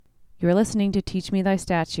You're listening to Teach Me Thy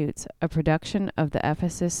Statutes, a production of the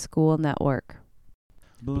Ephesus School Network.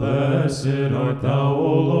 Blessed art thou,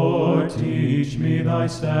 O Lord, teach me thy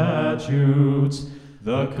statutes.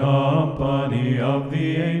 The company of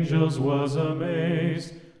the angels was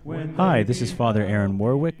amazed. Hi, this is Father Aaron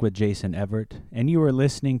Warwick with Jason Everett, and you are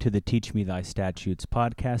listening to the Teach Me Thy Statutes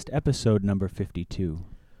podcast, episode number 52.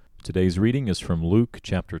 Today's reading is from Luke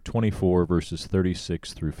chapter 24, verses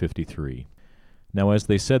 36 through 53. Now as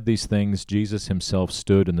they said these things, Jesus himself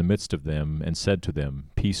stood in the midst of them and said to them,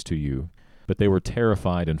 Peace to you. But they were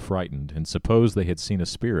terrified and frightened, and supposed they had seen a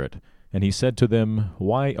spirit. And he said to them,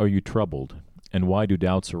 Why are you troubled? And why do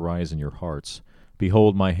doubts arise in your hearts?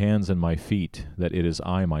 Behold my hands and my feet, that it is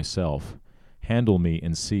I myself. Handle me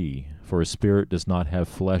and see, for a spirit does not have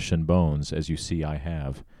flesh and bones, as you see I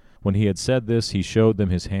have. When he had said this, he showed them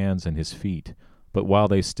his hands and his feet. But while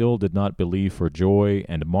they still did not believe for joy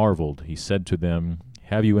and marveled, he said to them,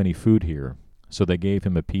 Have you any food here? So they gave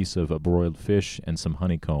him a piece of a broiled fish and some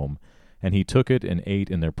honeycomb, and he took it and ate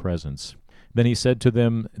in their presence. Then he said to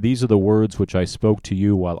them, These are the words which I spoke to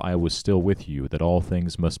you while I was still with you, that all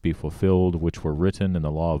things must be fulfilled which were written in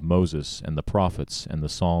the law of Moses and the prophets and the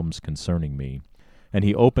Psalms concerning me. And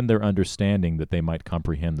he opened their understanding that they might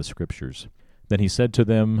comprehend the Scriptures. Then he said to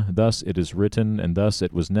them, Thus it is written, and thus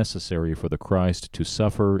it was necessary for the Christ to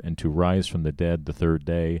suffer and to rise from the dead the third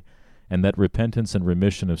day, and that repentance and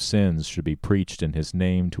remission of sins should be preached in his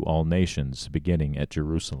name to all nations, beginning at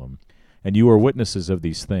Jerusalem. And you are witnesses of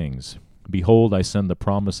these things. Behold, I send the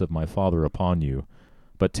promise of my Father upon you.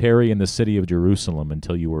 But tarry in the city of Jerusalem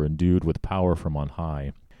until you are endued with power from on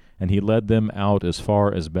high. And he led them out as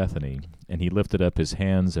far as Bethany, and he lifted up his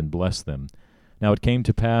hands and blessed them. Now it came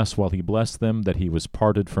to pass, while he blessed them, that he was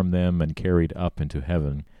parted from them and carried up into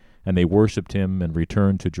heaven. And they worshipped him and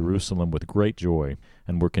returned to Jerusalem with great joy,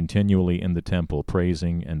 and were continually in the temple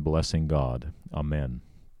praising and blessing God. Amen.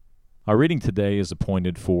 Our reading today is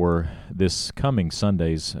appointed for this coming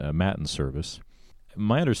Sunday's Matin service.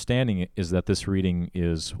 My understanding is that this reading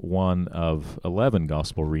is one of 11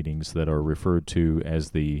 gospel readings that are referred to as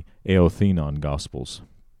the Eothenon Gospels.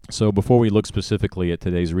 So before we look specifically at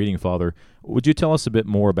today's reading, Father, would you tell us a bit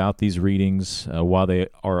more about these readings, why they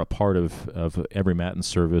are a part of every Matin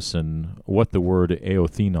service, and what the word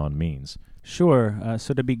Eothenon means? Sure.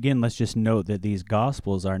 So to begin, let's just note that these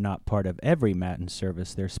Gospels are not part of every Matin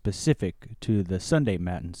service. They're specific to the Sunday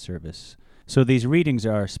Matin service. So these readings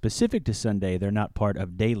are specific to Sunday. They're not part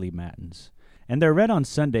of daily Matins. And they're read on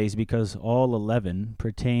Sundays because all 11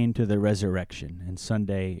 pertain to the resurrection. And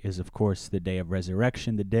Sunday is, of course, the day of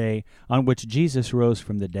resurrection, the day on which Jesus rose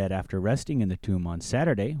from the dead after resting in the tomb on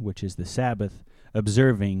Saturday, which is the Sabbath,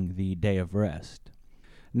 observing the day of rest.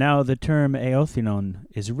 Now, the term Eothenon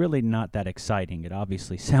is really not that exciting. It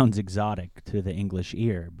obviously sounds exotic to the English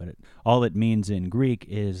ear, but all it means in Greek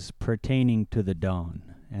is pertaining to the dawn.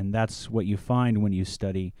 And that's what you find when you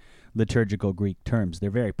study liturgical Greek terms. They're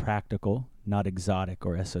very practical, not exotic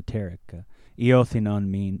or esoteric. Eothenon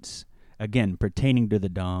means, again, pertaining to the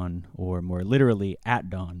dawn, or more literally, at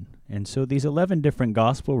dawn. And so these 11 different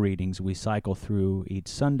gospel readings we cycle through each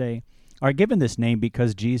Sunday are given this name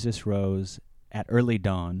because Jesus rose at early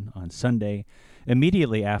dawn on Sunday,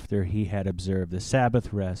 immediately after he had observed the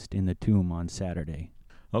Sabbath rest in the tomb on Saturday.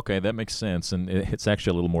 Okay, that makes sense, and it's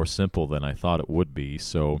actually a little more simple than I thought it would be.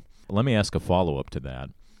 So let me ask a follow-up to that.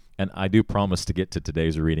 And I do promise to get to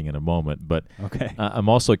today's reading in a moment, but okay. I'm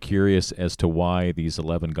also curious as to why these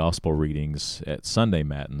 11 gospel readings at Sunday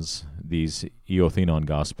Matins, these Eothenon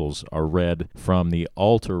Gospels, are read from the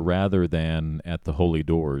altar rather than at the holy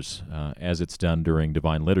doors, as it's done during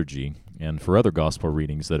Divine Liturgy, and for other gospel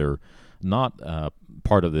readings that are not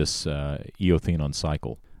part of this Eothenon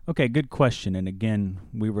cycle. Okay, good question. And again,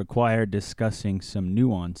 we require discussing some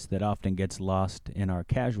nuance that often gets lost in our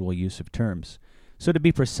casual use of terms. So to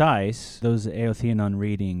be precise, those Eothenon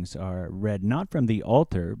readings are read not from the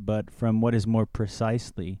altar, but from what is more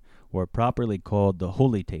precisely or properly called the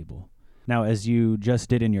Holy Table. Now, as you just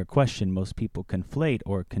did in your question, most people conflate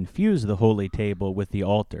or confuse the Holy Table with the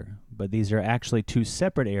altar, but these are actually two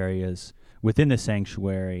separate areas within the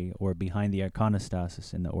sanctuary or behind the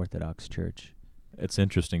iconostasis in the Orthodox Church. It's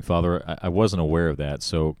interesting, Father. I wasn't aware of that,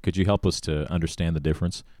 so could you help us to understand the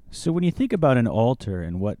difference? So when you think about an altar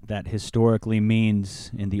and what that historically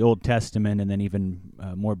means in the Old Testament, and then even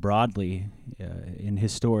more broadly in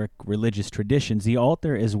historic religious traditions, the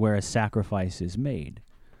altar is where a sacrifice is made.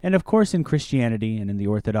 And of course in Christianity and in the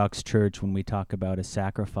Orthodox Church, when we talk about a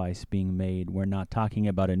sacrifice being made, we're not talking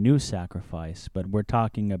about a new sacrifice, but we're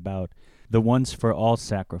talking about the once-for-all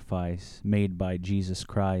sacrifice made by Jesus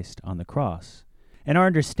Christ on the cross. And our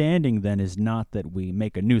understanding then is not that we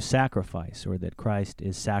make a new sacrifice or that Christ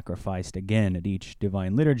is sacrificed again at each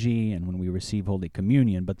divine liturgy and when we receive Holy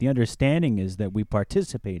Communion, but the understanding is that we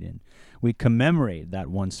participate in, we commemorate that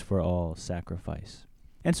once-for-all sacrifice.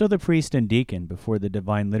 And so the priest and deacon, before the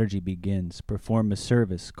divine liturgy begins, perform a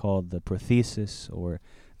service called the prothesis, or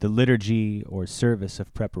the liturgy or service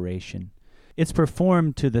of preparation. It's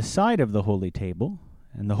performed to the side of the holy table,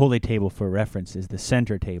 and the holy table, for reference, is the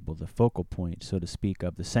center table, the focal point, so to speak,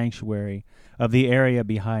 of the sanctuary, of the area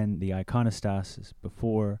behind the iconostasis,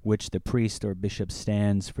 before which the priest or bishop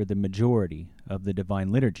stands for the majority of the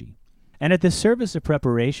divine liturgy. And at this service of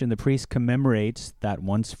preparation, the priest commemorates that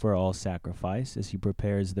once-for-all sacrifice as he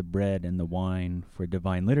prepares the bread and the wine for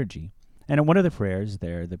divine liturgy. And in one of the prayers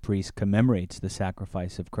there, the priest commemorates the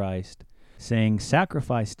sacrifice of Christ, saying,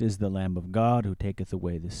 "Sacrificed is the Lamb of God, who taketh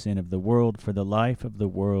away the sin of the world, for the life of the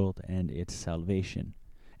world and its salvation."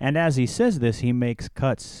 And as he says this, he makes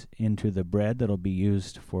cuts into the bread that'll be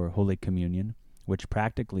used for Holy Communion, which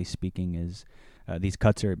practically speaking is, these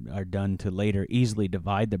cuts are done to later easily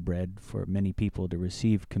divide the bread for many people to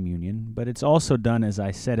receive communion. But it's also done, as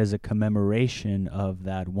I said, as a commemoration of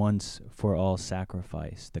that once-for-all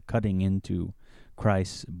sacrifice, the cutting into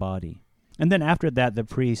Christ's body. And then after that, the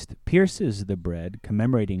priest pierces the bread,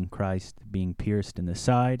 commemorating Christ being pierced in the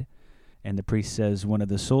side. And the priest says, "One of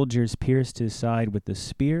the soldiers pierced his side with the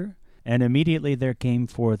spear, and immediately there came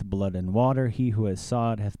forth blood and water. He who has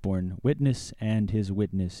saw it hath borne witness, and his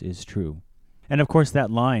witness is true." And of course that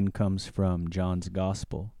line comes from John's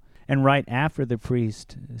Gospel. And right after the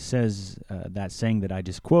priest says that saying that I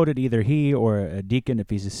just quoted, either he or a deacon, if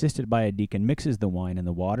he's assisted by a deacon, mixes the wine and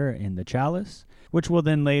the water in the chalice, which will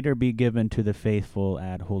then later be given to the faithful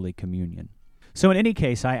at Holy Communion. So in any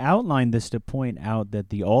case, I outlined this to point out that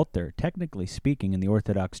the altar, technically speaking, in the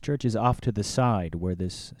Orthodox Church is off to the side where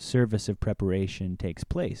this service of preparation takes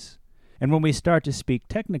place. And when we start to speak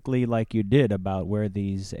technically like you did about where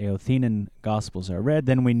these Eothenan Gospels are read,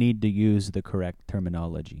 then we need to use the correct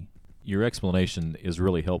terminology. Your explanation is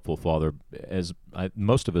really helpful, Father, as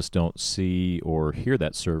most of us don't see or hear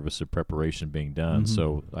that service of preparation being done,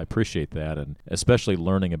 so I appreciate that, and especially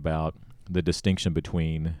learning about the distinction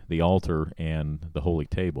between the altar and the holy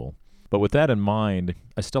table. But with that in mind,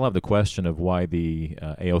 I still have the question of why the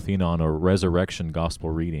Eothenan or resurrection gospel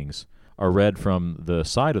readings are read from the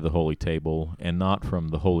side of the holy table and not from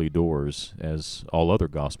the holy doors as all other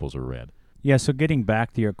gospels are read. Yeah, so getting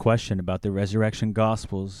back to your question about the resurrection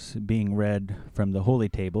gospels being read from the holy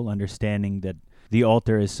table, understanding that the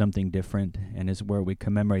altar is something different and is where we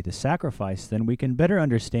commemorate the sacrifice, then we can better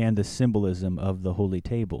understand the symbolism of the holy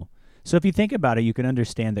table. So if you think about it, you can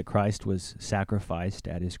understand that Christ was sacrificed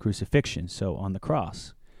at his crucifixion, so on the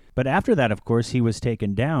cross. But after that, of course, he was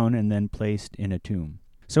taken down and then placed in a tomb.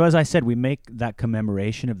 So as I said, we make that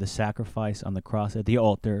commemoration of the sacrifice on the cross at the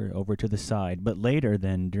altar over to the side, but later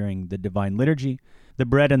then during the divine liturgy, the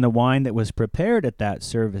bread and the wine that was prepared at that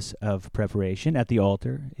service of preparation at the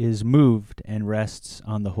altar is moved and rests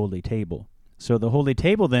on the holy table. So the holy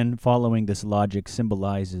table then, following this logic,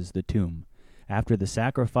 symbolizes the tomb. After the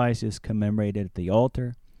sacrifice is commemorated at the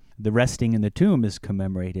altar, the resting in the tomb is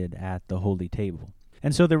commemorated at the holy table.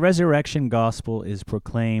 And so the resurrection gospel is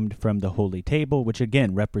proclaimed from the holy table, which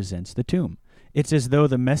again represents the tomb. It's as though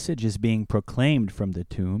the message is being proclaimed from the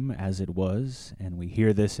tomb as it was, and we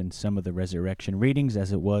hear this in some of the resurrection readings,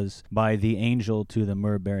 as it was by the angel to the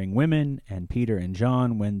myrrh-bearing women and Peter and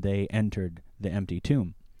John when they entered the empty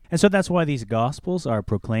tomb. And so that's why these gospels are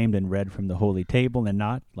proclaimed and read from the holy table and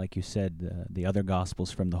not, like you said, the other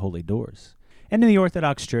gospels from the holy doors. And in the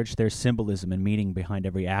Orthodox Church, there's symbolism and meaning behind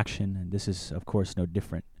every action, and this is, of course, no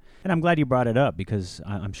different. And I'm glad you brought it up because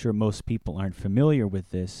I'm sure most people aren't familiar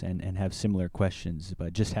with this and have similar questions,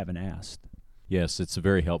 but just haven't asked. Yes, it's a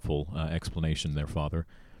very helpful explanation there, Father.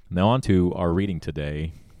 Now on to our reading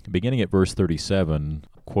today. Beginning at verse 37,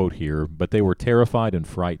 quote here, "But they were terrified and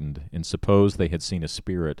frightened, and supposed they had seen a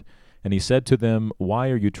spirit. And he said to them, Why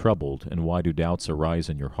are you troubled, and why do doubts arise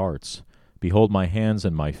in your hearts? Behold my hands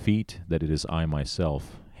and my feet, that it is I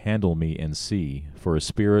myself. Handle me and see, for a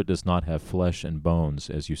spirit does not have flesh and bones,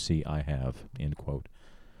 as you see I have." End quote.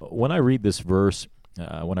 When I read this verse,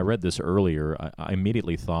 when I read this earlier, I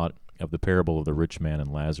immediately thought of the parable of the rich man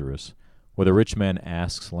and Lazarus, where the rich man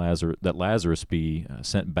asks that Lazarus be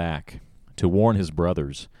sent back to warn his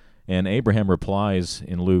brothers. And Abraham replies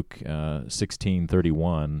in Luke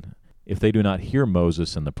 16:31, "If they do not hear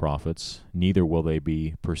Moses and the prophets, neither will they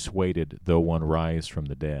be persuaded, though one rise from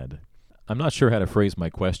the dead." I'm not sure how to phrase my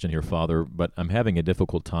question here, Father, but I'm having a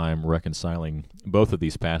difficult time reconciling both of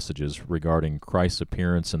these passages regarding Christ's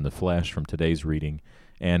appearance in the flesh from today's reading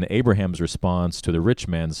and Abraham's response to the rich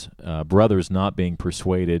man's brothers not being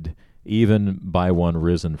persuaded even by one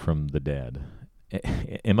risen from the dead.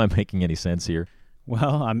 Am I making any sense here?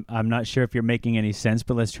 Well, I'm not sure if you're making any sense,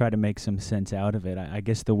 but let's try to make some sense out of it. I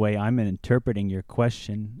guess the way I'm interpreting your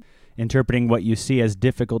question, interpreting what you see as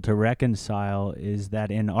difficult to reconcile, is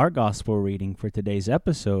that in our gospel reading for today's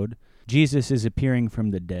episode, Jesus is appearing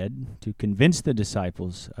from the dead to convince the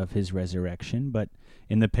disciples of his resurrection, but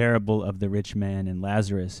in the parable of the rich man and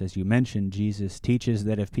Lazarus, as you mentioned, Jesus teaches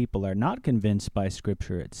that if people are not convinced by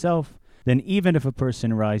Scripture itself, then even if a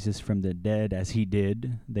person rises from the dead as he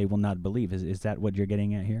did, they will not believe. Is that what you're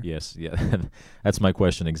getting at here? Yes, yeah. That's my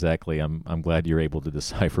question exactly. I'm glad you're able to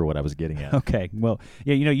decipher what I was getting at. Okay. Well,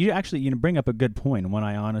 yeah, you actually bring up a good point, one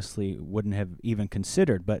I honestly wouldn't have even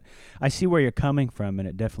considered, but I see where you're coming from, and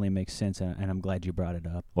it definitely makes sense, and I'm glad you brought it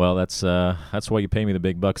up. Well, that's why you pay me the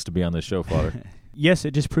big bucks to be on this show, Father. Yes,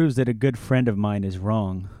 it just proves that a good friend of mine is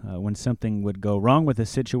wrong. When something would go wrong with a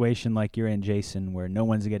situation like you're in, Jason, where no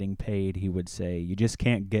one's getting paid, he would say, you just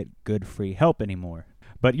can't get good free help anymore.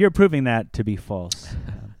 But you're proving that to be false.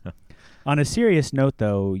 On a serious note,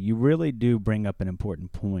 though, you really do bring up an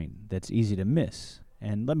important point that's easy to miss.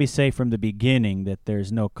 And let me say from the beginning that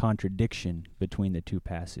there's no contradiction between the two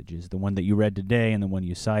passages, the one that you read today and the one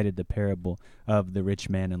you cited, the parable of the rich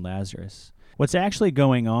man and Lazarus. What's actually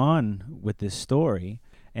going on with this story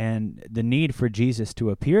and the need for Jesus to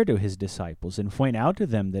appear to his disciples and point out to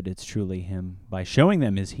them that it's truly him by showing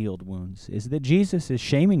them his healed wounds is that Jesus is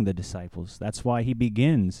shaming the disciples. That's why he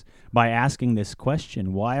begins by asking this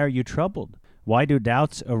question, why are you troubled? Why do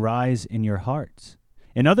doubts arise in your hearts?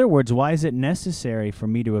 In other words, why is it necessary for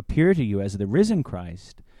me to appear to you as the risen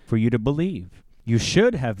Christ for you to believe? You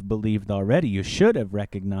should have believed already. You should have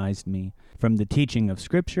recognized me from the teaching of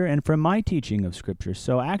Scripture and from my teaching of Scripture.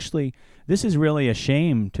 So actually, this is really a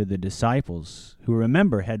shame to the disciples who,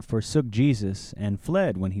 remember, had forsook Jesus and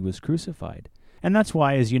fled when he was crucified. And that's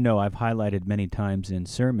why, as you know, I've highlighted many times in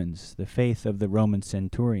sermons the faith of the Roman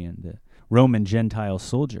centurion, the Roman Gentile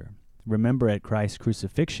soldier. Remember, at Christ's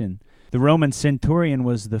crucifixion, the Roman centurion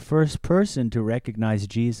was the first person to recognize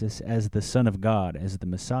Jesus as the Son of God, as the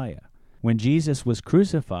Messiah. When Jesus was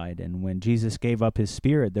crucified and when Jesus gave up his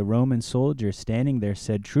spirit, the Roman soldier standing there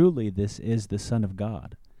said, truly, this is the Son of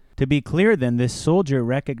God. To be clear then, this soldier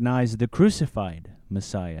recognized the crucified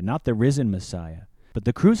Messiah, not the risen Messiah, but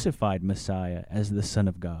the crucified Messiah as the Son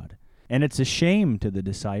of God. And it's a shame to the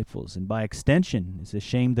disciples, and by extension, it's a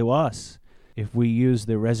shame to us if we use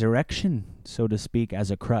the resurrection, so to speak,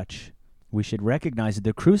 as a crutch. We should recognize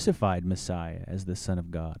the crucified Messiah as the Son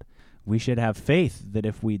of God. We should have faith that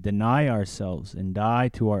if we deny ourselves and die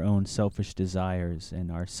to our own selfish desires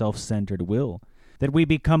and our self-centered will, that we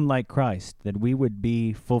become like Christ, that we would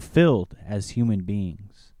be fulfilled as human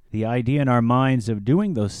beings. The idea in our minds of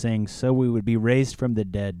doing those things so we would be raised from the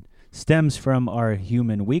dead stems from our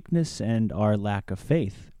human weakness and our lack of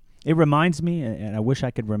faith. It reminds me, and I wish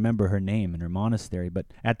I could remember her name in her monastery, but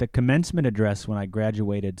at the commencement address when I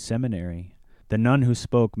graduated seminary, the nun who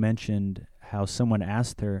spoke mentioned how someone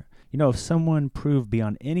asked her, if someone proved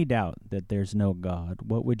beyond any doubt that there's no God,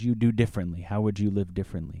 what would you do differently? How would you live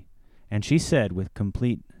differently? And she said with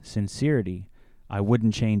complete sincerity, I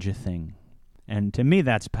wouldn't change a thing. And to me,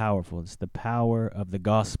 that's powerful. It's the power of the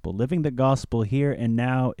gospel. Living the gospel here and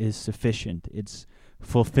now is sufficient. It's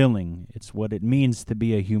fulfilling. It's what it means to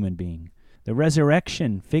be a human being. The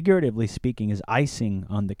resurrection, figuratively speaking, is icing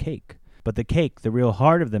on the cake. But the cake, the real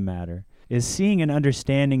heart of the matter, is seeing and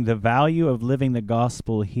understanding the value of living the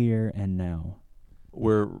gospel here and now.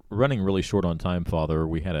 We're running really short on time, Father.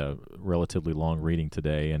 We had a relatively long reading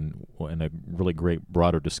today and a really great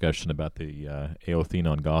broader discussion about the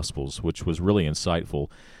Aothenon Gospels, which was really insightful.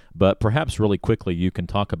 But perhaps really quickly you can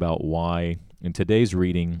talk about why, in today's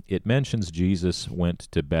reading, it mentions Jesus went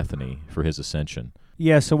to Bethany for his ascension.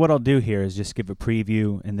 Yeah, so what I'll do here is just give a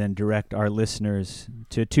preview and then direct our listeners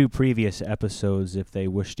to 2 previous episodes if they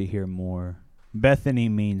wish to hear more. Bethany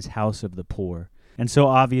means house of the poor. And so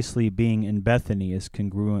obviously being in Bethany is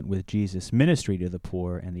congruent with Jesus' ministry to the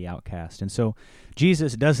poor and the outcast. And so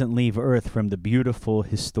Jesus doesn't leave earth from the beautiful,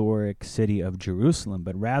 historic city of Jerusalem,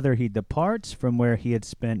 but rather he departs from where he had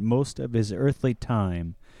spent most of his earthly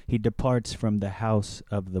time. He departs from the house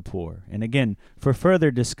of the poor. And again, for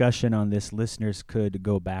further discussion on this, listeners could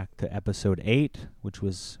go back to episode 8, which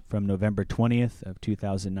was from November 20th of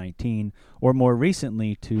 2019, or more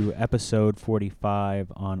recently to episode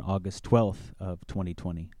 45 on August 12th of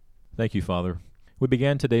 2020. Thank you, Father. We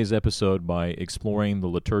began today's episode by exploring the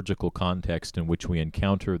liturgical context in which we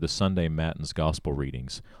encounter the Sunday Matins Gospel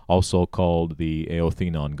readings, also called the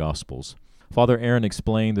Aothenon Gospels. Father Aaron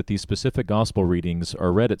explained that these specific gospel readings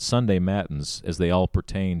are read at Sunday matins as they all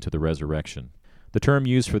pertain to the resurrection. The term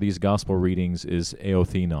used for these gospel readings is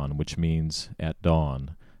eothenon, which means at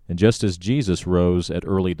dawn. And just as Jesus rose at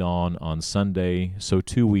early dawn on Sunday, so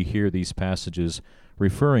too we hear these passages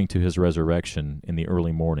referring to his resurrection in the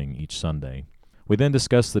early morning each Sunday. We then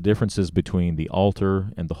discuss the differences between the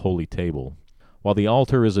altar and the holy table. While the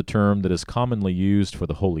altar is a term that is commonly used for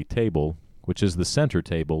the holy table, which is the center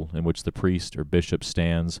table in which the priest or bishop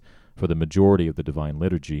stands for the majority of the divine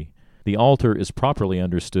liturgy, the altar is properly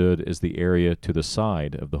understood as the area to the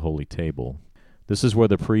side of the holy table. This is where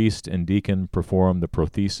the priest and deacon perform the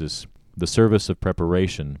prothesis, the service of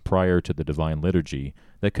preparation prior to the divine liturgy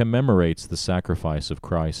that commemorates the sacrifice of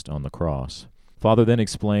Christ on the cross. Father then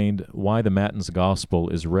explained why the Matins Gospel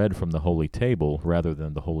is read from the holy table rather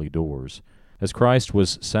than the holy doors. As Christ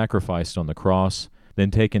was sacrificed on the cross,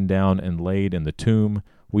 then taken down and laid in the tomb,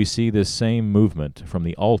 we see this same movement from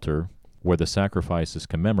the altar, where the sacrifice is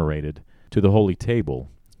commemorated, to the holy table,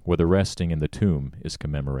 where the resting in the tomb is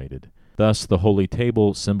commemorated. Thus, the holy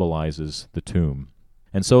table symbolizes the tomb.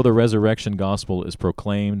 And so the resurrection gospel is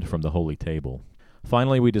proclaimed from the holy table.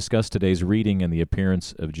 Finally, we discuss today's reading and the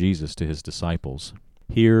appearance of Jesus to his disciples.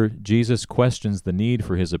 Here, Jesus questions the need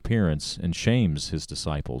for his appearance and shames his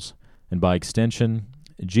disciples. And by extension,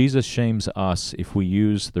 Jesus shames us if we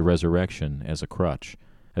use the resurrection as a crutch.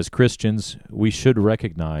 As Christians, we should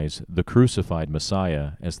recognize the crucified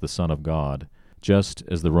Messiah as the Son of God, just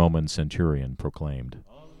as the Roman centurion proclaimed.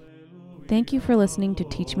 Thank you for listening to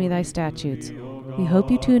Teach Me Thy Statutes. We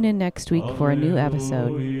hope you tune in next week for a new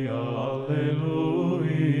episode.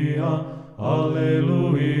 Alleluia,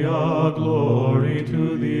 alleluia, glory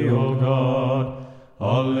to thee, O God.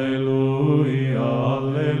 Alleluia.